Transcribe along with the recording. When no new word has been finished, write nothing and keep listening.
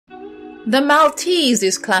The Maltese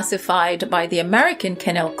is classified by the American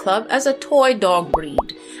Kennel Club as a toy dog breed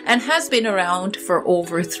and has been around for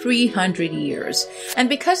over 300 years. And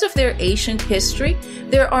because of their ancient history,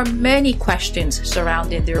 there are many questions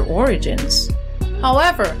surrounding their origins.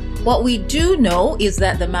 However, what we do know is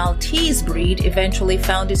that the Maltese breed eventually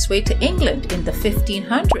found its way to England in the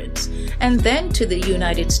 1500s and then to the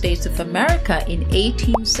United States of America in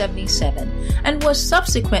 1877 and was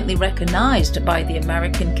subsequently recognized by the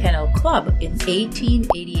American Kennel Club in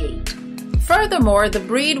 1888. Furthermore, the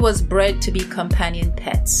breed was bred to be companion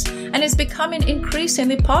pets and is becoming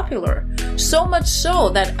increasingly popular, so much so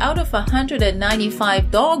that out of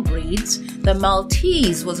 195 dog breeds, the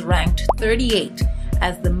Maltese was ranked 38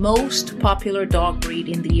 as the most popular dog breed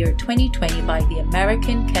in the year 2020 by the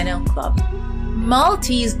American Kennel Club.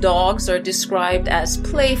 Maltese dogs are described as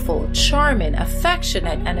playful, charming,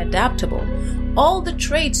 affectionate, and adaptable, all the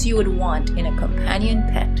traits you would want in a companion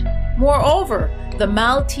pet. Moreover, the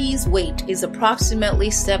Maltese weight is approximately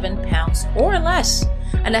 7 pounds or less,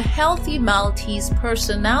 and a healthy Maltese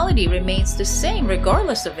personality remains the same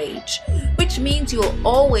regardless of age, which means you'll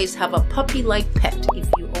always have a puppy-like pet if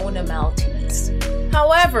you own a Maltese.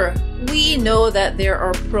 However, we know that there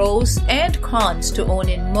are pros and cons to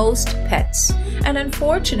owning most pets, and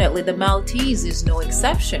unfortunately the Maltese is no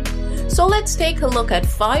exception. So let's take a look at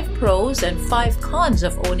 5 pros and 5 cons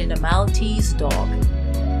of owning a Maltese dog.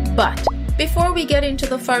 But before we get into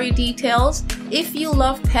the furry details, if you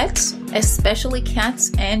love pets, especially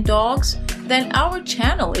cats and dogs, then our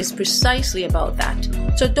channel is precisely about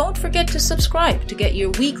that. So don't forget to subscribe to get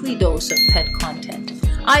your weekly dose of pet content.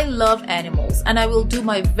 I love animals and I will do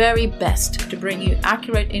my very best to bring you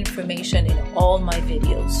accurate information in all my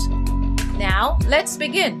videos. Now, let's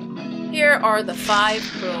begin. Here are the 5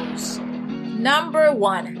 pros. Number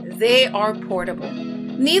 1, they are portable.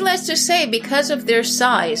 Needless to say, because of their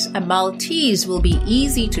size, a Maltese will be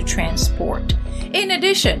easy to transport. In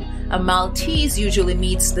addition, a Maltese usually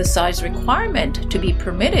meets the size requirement to be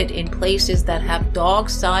permitted in places that have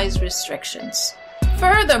dog size restrictions.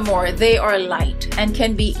 Furthermore, they are light and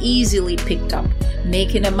can be easily picked up,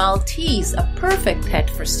 making a Maltese a perfect pet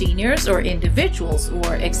for seniors or individuals who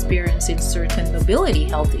are experiencing certain mobility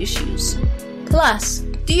health issues. Plus,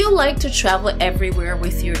 do you like to travel everywhere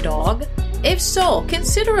with your dog? If so,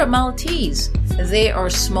 consider a Maltese. They are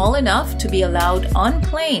small enough to be allowed on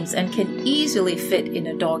planes and can easily fit in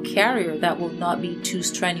a dog carrier that will not be too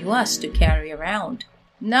strenuous to carry around.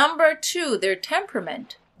 Number 2, their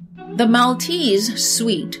temperament. The Maltese,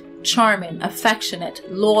 sweet, charming, affectionate,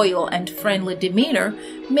 loyal, and friendly demeanor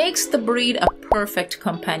makes the breed a perfect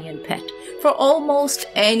companion pet for almost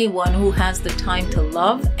anyone who has the time to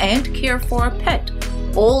love and care for a pet,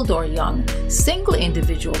 old or young, single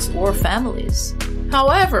individuals or families.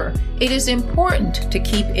 However, it is important to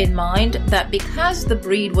keep in mind that because the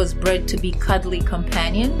breed was bred to be cuddly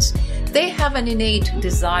companions, they have an innate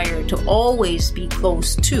desire to always be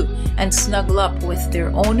close to and snuggle up with their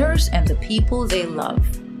owners and the people they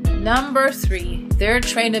love. Number 3, their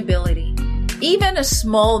trainability. Even a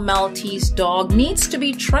small Maltese dog needs to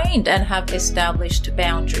be trained and have established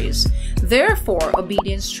boundaries. Therefore,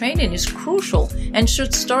 obedience training is crucial and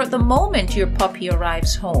should start the moment your puppy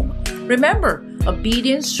arrives home. Remember,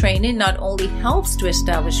 obedience training not only helps to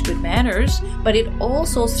establish good manners, but it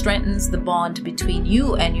also strengthens the bond between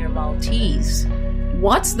you and your Maltese.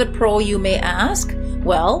 What's the pro, you may ask?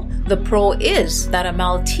 Well, the pro is that a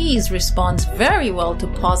Maltese responds very well to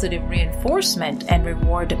positive reinforcement and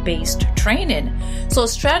reward-based training. So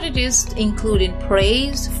strategies including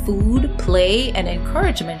praise, food, play, and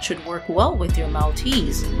encouragement should work well with your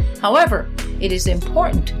Maltese. However, it is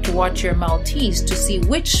important to watch your Maltese to see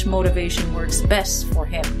which motivation works best for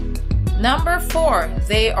him. Number 4,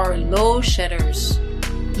 they are low shedders.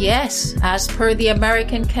 Yes, as per the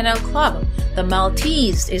American Kennel Club, the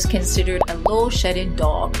Maltese is considered a low-shedding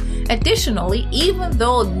dog. Additionally, even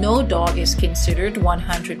though no dog is considered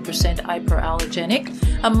 100%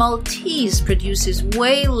 hyperallergenic, a Maltese produces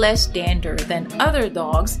way less dander than other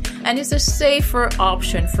dogs and is a safer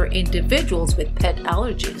option for individuals with pet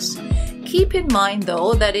allergies. Keep in mind,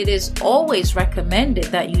 though, that it is always recommended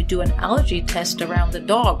that you do an allergy test around the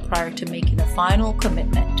dog prior to making a final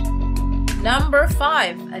commitment. Number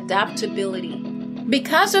 5, adaptability.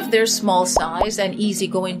 Because of their small size and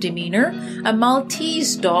easygoing demeanor, a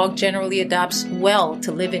Maltese dog generally adapts well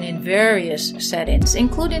to living in various settings,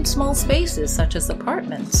 including small spaces such as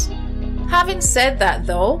apartments. Having said that,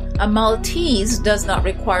 though, a Maltese does not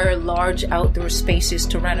require large outdoor spaces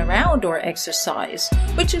to run around or exercise,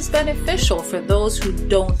 which is beneficial for those who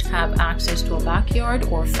don't have access to a backyard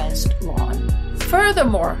or fenced lawn.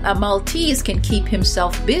 Furthermore, a Maltese can keep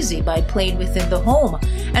himself busy by playing within the home,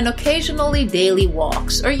 and occasionally daily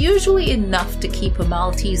walks are usually enough to keep a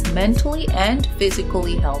Maltese mentally and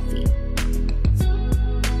physically healthy.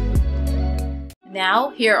 Now,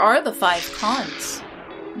 here are the 5 cons.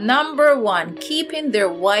 Number 1, keeping their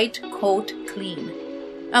white coat clean.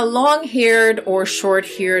 A long-haired or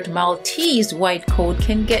short-haired Maltese white coat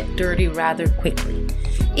can get dirty rather quickly.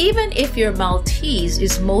 Even if your Maltese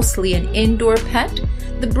is mostly an indoor pet,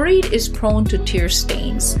 the breed is prone to tear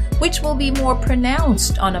stains, which will be more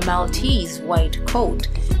pronounced on a Maltese white coat.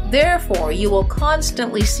 Therefore, you will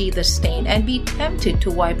constantly see the stain and be tempted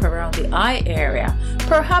to wipe around the eye area,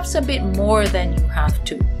 perhaps a bit more than you have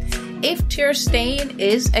to. If tear stain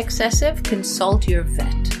is excessive, consult your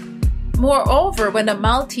vet. Moreover, when a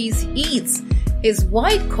Maltese eats, his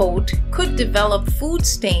white coat could develop food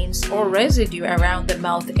stains or residue around the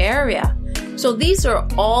mouth area. So these are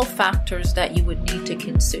all factors that you would need to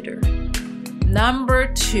consider.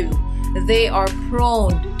 Number 2, they are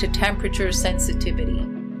prone to temperature sensitivity.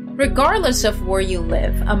 Regardless of where you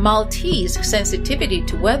live, a Maltese sensitivity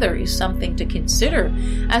to weather is something to consider,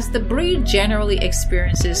 as the breed generally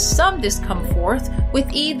experiences some discomfort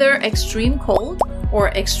with either extreme cold or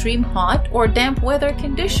extreme hot or damp weather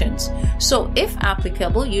conditions. So if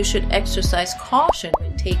applicable, you should exercise caution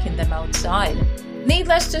when taking them outside.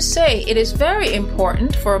 Needless to say, it is very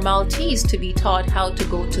important for Maltese to be taught how to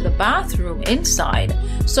go to the bathroom inside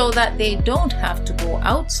so that they don't have to go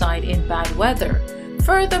outside in bad weather.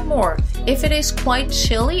 Furthermore, if it is quite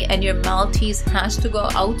chilly and your Maltese has to go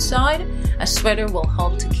outside, a sweater will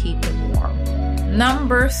help to keep him warm.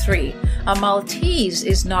 Number 3, a Maltese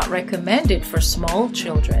is not recommended for small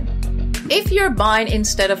children. If you're buying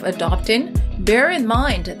instead of adopting, bear in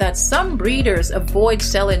mind that some breeders avoid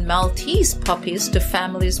selling Maltese puppies to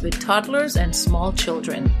families with toddlers and small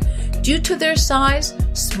children. Due to their size,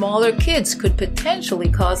 smaller kids could potentially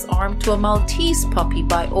cause harm to a Maltese puppy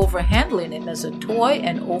by overhandling him as a toy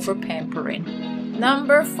and over-pampering.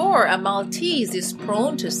 Number 4, a Maltese is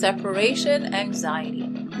prone to separation anxiety.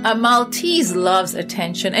 A Maltese loves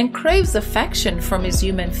attention and craves affection from his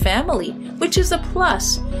human family, which is a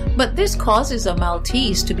plus, but this causes a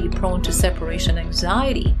Maltese to be prone to separation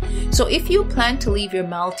anxiety. So if you plan to leave your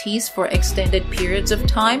Maltese for extended periods of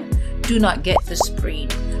time, do not get this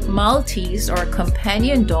breed. Maltese are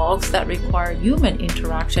companion dogs that require human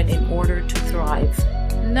interaction in order to thrive.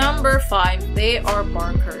 Number 5, they are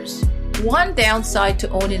barkers. One downside to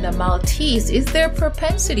owning a Maltese is their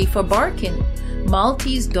propensity for barking.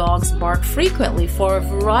 Maltese dogs bark frequently for a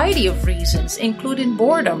variety of reasons, including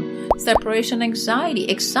boredom, separation anxiety,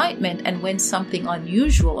 excitement, and when something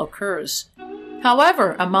unusual occurs.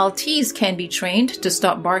 However, a Maltese can be trained to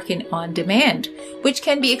stop barking on demand, which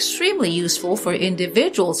can be extremely useful for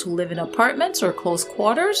individuals who live in apartments or close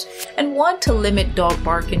quarters and want to limit dog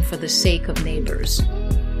barking for the sake of neighbors.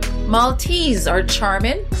 Maltese are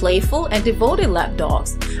charming, playful, and devoted lap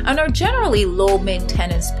dogs, and are generally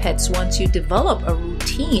low-maintenance pets once you develop a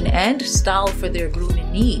routine and style for their grooming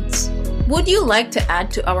needs. Would you like to add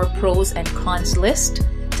to our pros and cons list?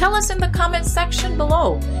 Tell us in the comments section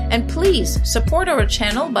below, and please support our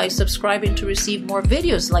channel by subscribing to receive more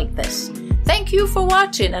videos like this. Thank you for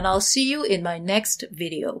watching, and I'll see you in my next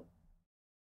video.